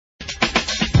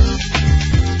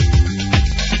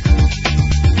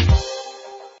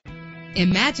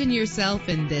Imagine yourself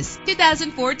in this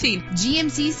 2014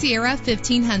 GMC Sierra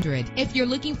 1500. If you're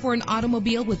looking for an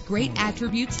automobile with great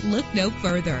attributes, look no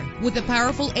further. With a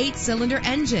powerful 8-cylinder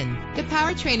engine, the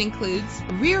powertrain includes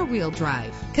rear-wheel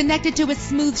drive, connected to a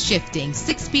smooth shifting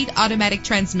 6-speed automatic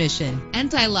transmission.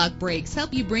 Anti-lock brakes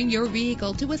help you bring your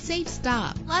vehicle to a safe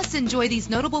stop. Plus, enjoy these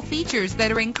notable features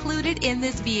that are included in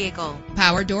this vehicle: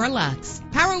 power door locks,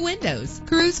 power windows,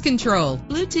 cruise control,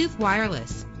 Bluetooth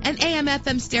wireless, an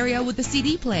AM/FM stereo with a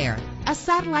CD player, a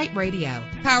satellite radio,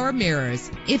 power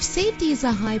mirrors. If safety is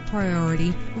a high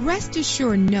priority, rest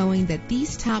assured knowing that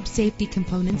these top safety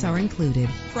components are included: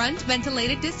 front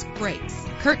ventilated disc brakes,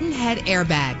 curtain head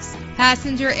airbags,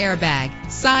 passenger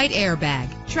airbag, side airbag,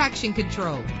 traction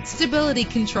control, stability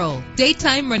control,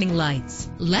 daytime running lights.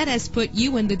 Let us put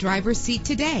you in the driver's seat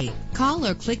today. Call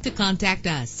or click to contact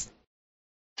us.